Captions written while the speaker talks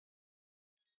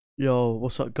Yo,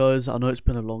 what's up guys? I know it's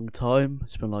been a long time.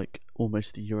 It's been like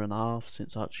almost a year and a half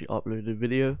since I actually uploaded a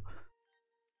video.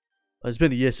 It's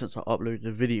been a year since I uploaded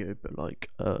a video, but like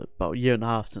about a year and a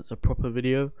half since a proper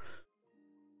video.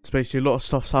 It's basically a lot of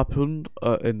stuff's happened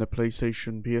in the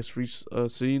PlayStation PS3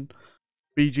 scene.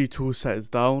 BG toolset is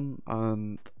down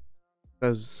and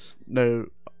there's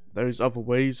other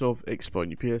ways of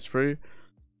exploiting your PS3,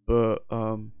 but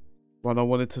when I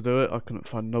wanted to do it I couldn't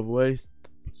find another way.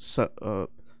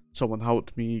 Someone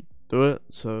helped me do it,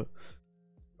 so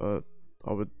I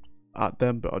would at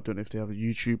them, but I don't know if they have a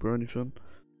YouTube or anything.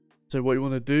 So what you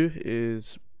want to do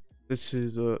is, this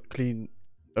is a clean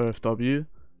OFW.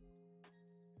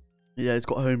 Yeah, it's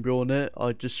got homebrew on it.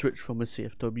 I just switched from a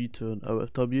CFW to an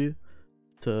OFW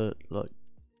to like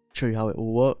show you how it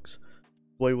all works.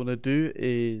 What you want to do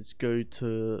is go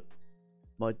to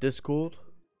my Discord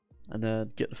and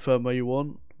then get the firmware you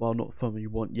want. Well, not the firmware you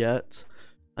want yet.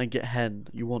 And get HEN.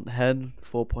 You want HEN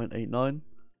 4.89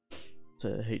 to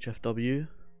HFW.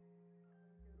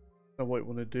 And what you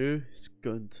want to do is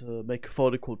going to make a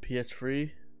folder called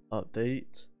PS3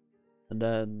 update, and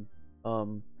then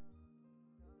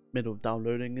middle of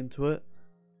downloading into it.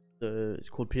 So it's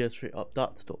called PS3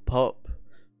 update.pop.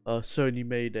 Sony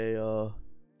made a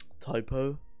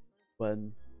typo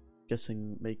when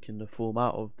making the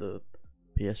format of the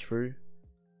PS3.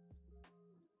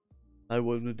 What you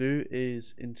want to do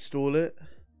is install it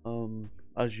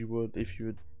as you would if you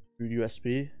would through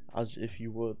USB, as if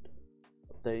you would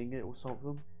updating it or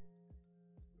something.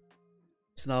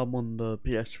 So now I'm on the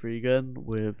PS3 again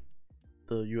with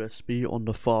the USB on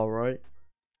the far right,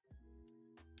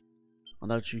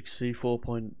 and as you can see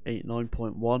 4.89.1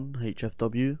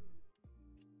 HFW.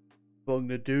 What I'm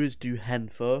going to do is do HEN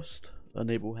first,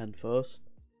 enable HEN first.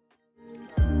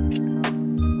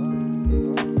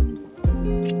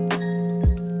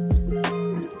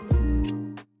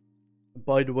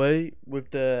 By the way,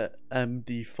 with the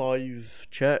MD5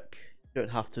 check, you don't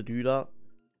have to do that.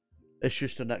 It's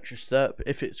just an extra step.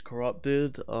 If it's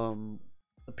corrupted, the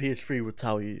PS3 would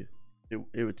tell you.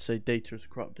 It would say data is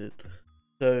corrupted.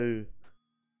 So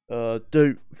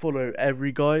don't follow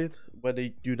every guide when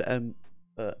they do the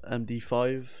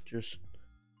MD5. Just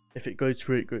if it goes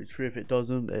through, it goes through. If it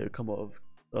doesn't, it will come out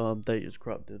of data is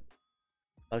corrupted.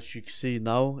 As you can see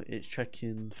now, it's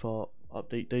checking for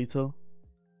update data.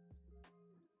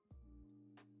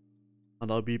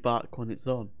 And I'll be back when it's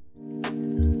done.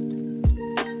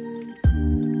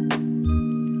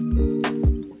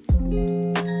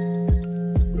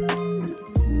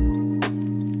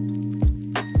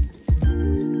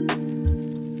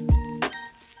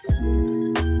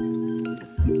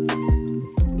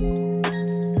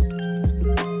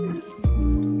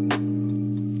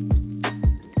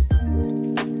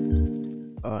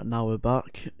 Alright, now we're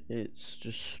back. It's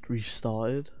just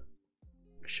restarted.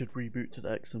 Should reboot to the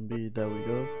XMB. There we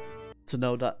go. So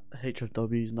now that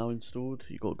HFW is now installed,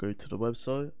 you gotta go to the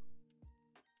website.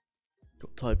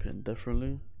 Got to type it in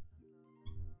differently.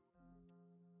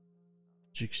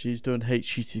 As you can see, it's doing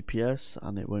HDCPS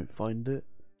and it won't find it.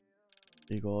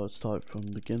 You gotta start from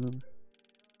the beginning.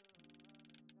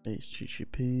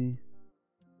 HDCP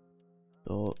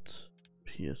dot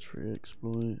PS3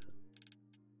 exploit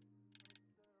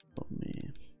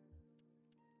 .me.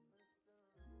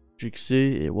 You can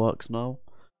see it works now.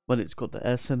 When it's got the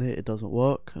S in it, it doesn't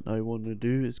work. And all you want to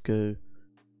do is go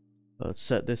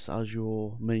set this as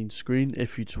your main screen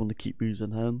if you just want to keep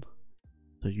using HEN.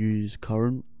 So use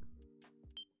current.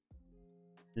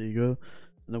 There you go.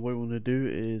 And then what you want to do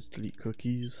is delete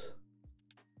cookies,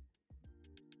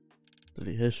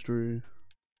 delete history,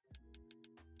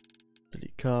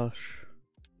 delete cache,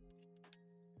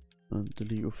 and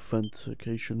delete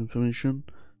authentication information.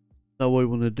 Now what you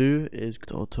want to do is go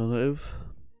to alternative.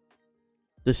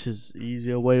 This is the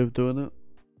easier way of doing it.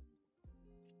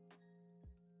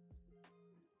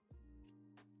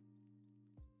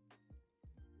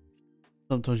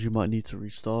 Sometimes you might need to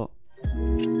restart.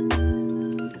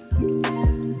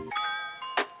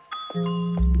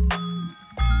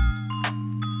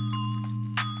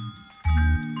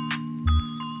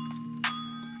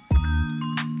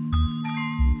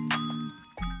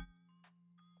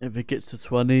 If it gets to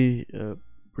 20,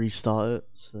 restart it,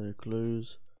 so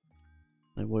close.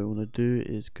 And what you want to do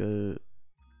is go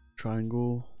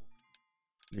triangle,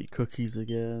 delete cookies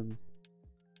again,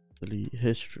 delete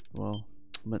history. Well,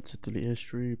 I meant to delete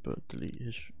history, but delete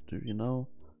history now,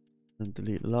 and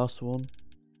delete the last one.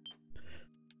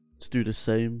 Let's do the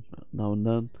same now and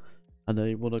then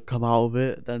you want to come out of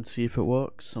it, then see if it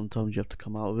works. Sometimes you have to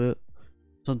come out of it,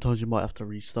 sometimes you might have to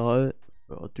restart it,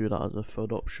 but I'll do that as a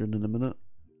third option in a minute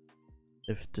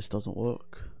if this doesn't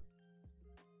work.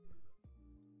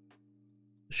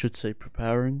 It should say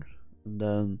preparing, and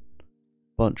then a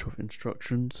bunch of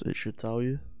instructions it should tell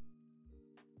you.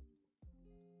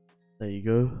 There you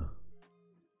go.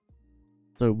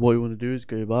 So what you want to do is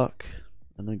go back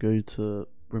and then go to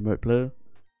remote player,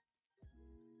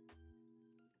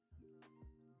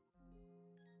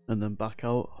 and then back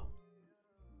out.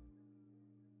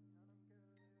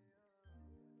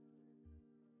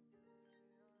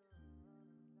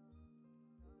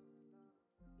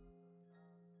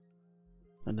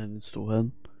 And then install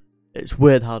HEN. It's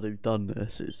weird how they've done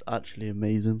this, it's actually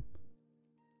amazing.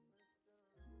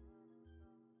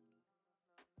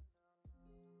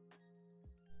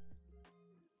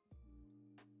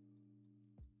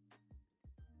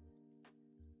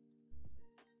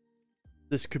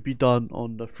 This could be done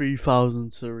on the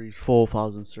 3000 series,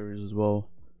 4000 series as well.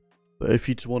 But if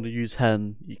you just want to use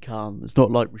HEN, you can. It's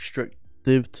not like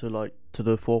restrictive to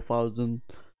the 4000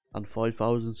 and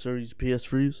 5000 series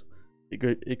PS3s.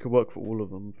 It could work for all of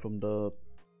them, from the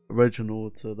original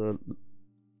to the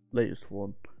latest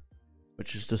one,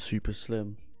 which is the super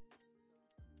slim.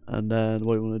 And then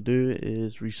what you want to do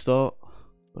is restart.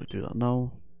 I'll do that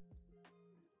now.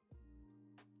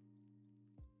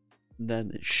 And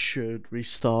then it should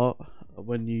restart.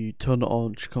 When you turn it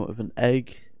on, it should come up with an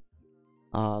egg,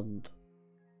 and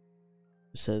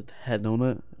it said HEN on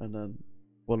it, and then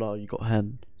voila, you got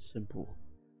HEN. Simple.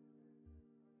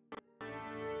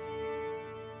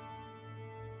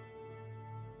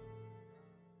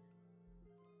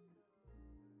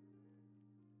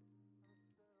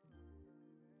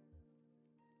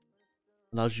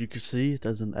 And as you can see,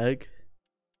 there's an egg.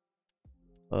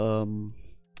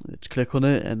 Let's click on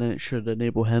it, and then it should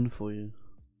enable HEN for you.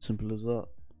 Simple as that.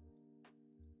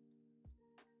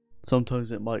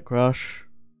 Sometimes it might crash.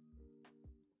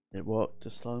 It worked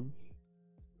this time.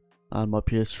 And my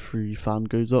PS3 fan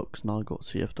goes up because now I got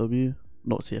CFW.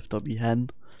 Not CFW, HEN.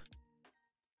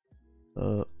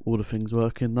 All the things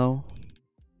working now.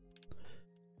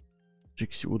 You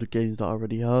can see all the games that I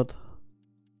already had.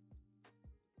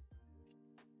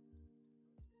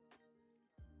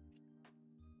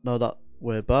 Now that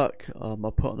we're back, I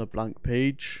put on a blank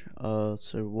page.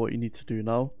 So what you need to do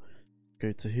now,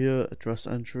 go to here, address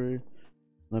entry, and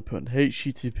then put in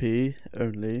HDCP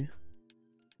only,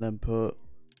 then put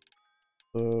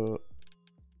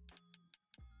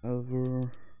ever.me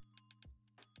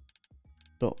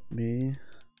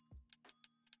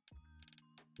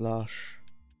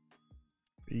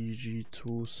 /bg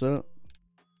toolset.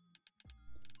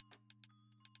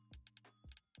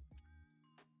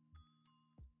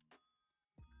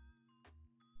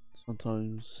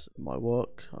 Sometimes it might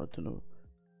work, I don't know.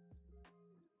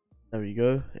 There we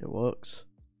go, it works.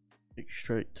 Take you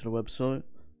straight to the website.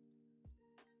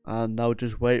 And now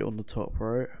just wait on the top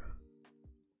right.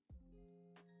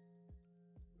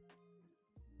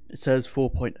 It says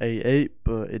 4.88,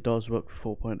 but it does work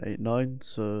for 4.89,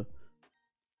 so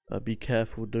be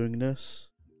careful doing this,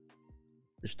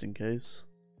 just in case.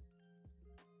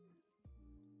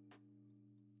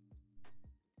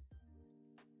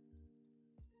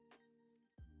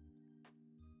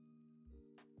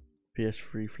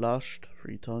 PS3 flashed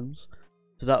 3 times,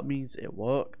 so that means it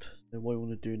worked. Then what you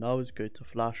want to do now is go to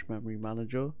Flash Memory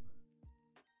Manager.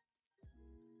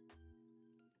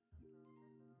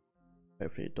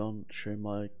 Hopefully it don't show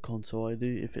my console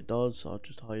ID. If it does, I'll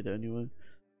just hide it anyway.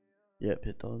 Yep,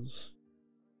 it does.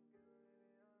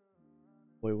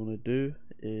 What you want to do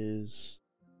is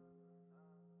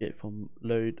get from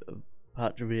load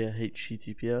patch via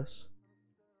HTTPS.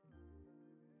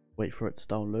 Wait for it to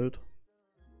download.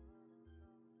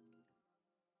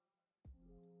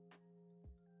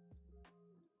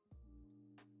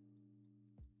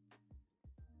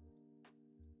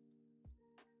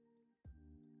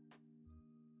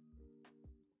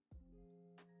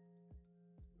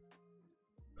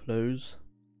 Close,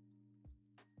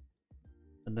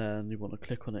 and then you want to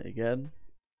click on it again,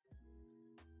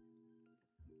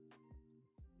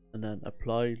 and then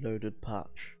apply loaded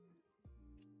patch.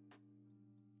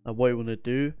 Now what you want to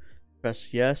do,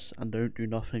 press yes and don't do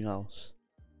nothing else.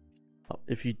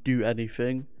 If you do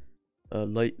anything,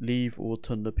 leave or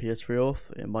turn the PS3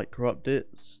 off, it might corrupt it,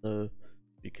 so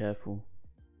be careful.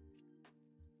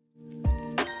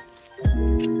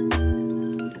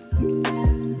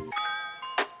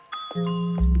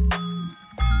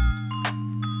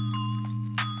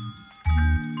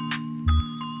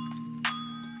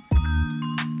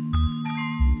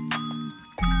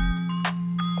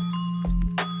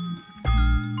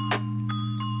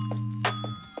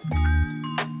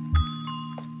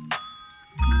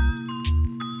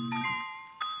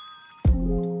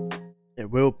 It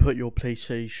will put your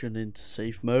PlayStation into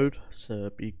safe mode, so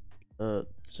be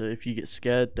So if you get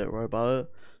scared, don't worry about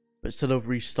it. But instead of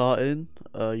restarting,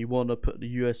 you want to put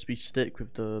the USB stick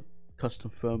with the custom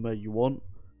firmware you want.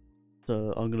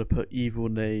 So I'm gonna put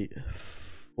EvilNate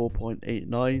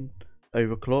 4.89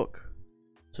 overclock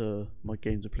to my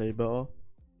game to play better.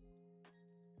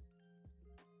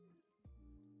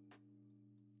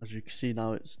 As you can see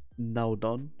now, it's now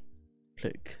done.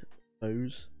 Click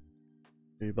close,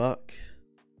 go back,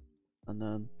 and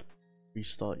then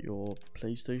restart your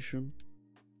PlayStation.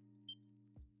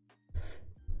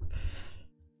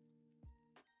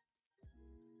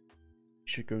 You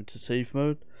should go into save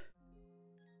mode.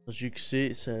 As you can see,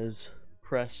 it says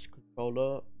press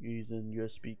controller using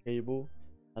USB cable,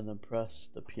 and then press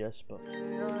the PS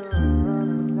button.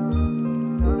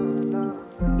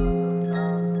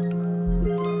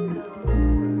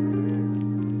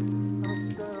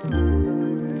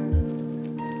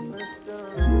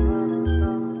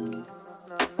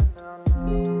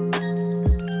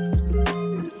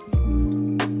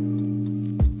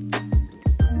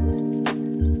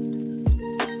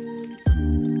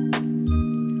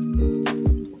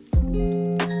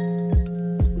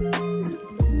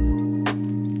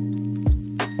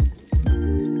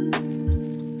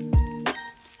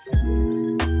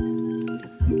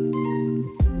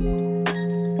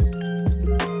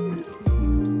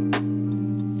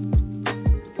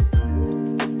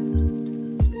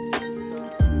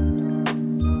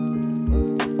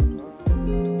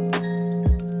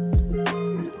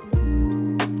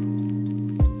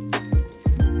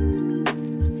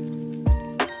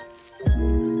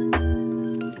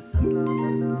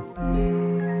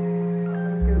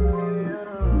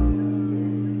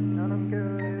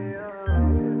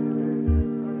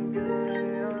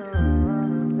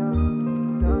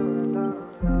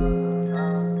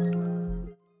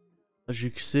 As you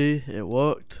can see, it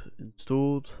worked,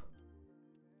 installed.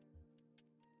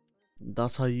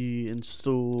 That's how you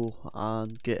install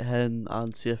and get HEN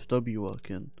and CFW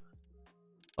working.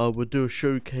 We'll do a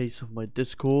showcase of my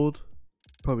Discord,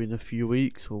 probably in a few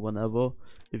weeks or whenever.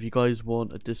 If you guys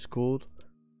want a Discord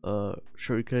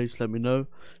showcase, let me know.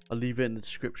 I'll leave it in the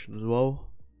description as well.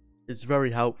 It's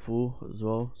very helpful as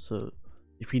well, so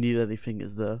if you need anything,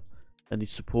 it's there. Any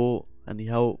support, any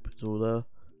help, it's all there.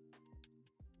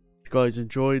 If you guys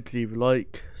enjoyed, leave a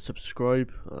like,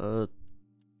 subscribe, turn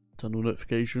on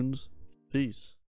notifications. Peace.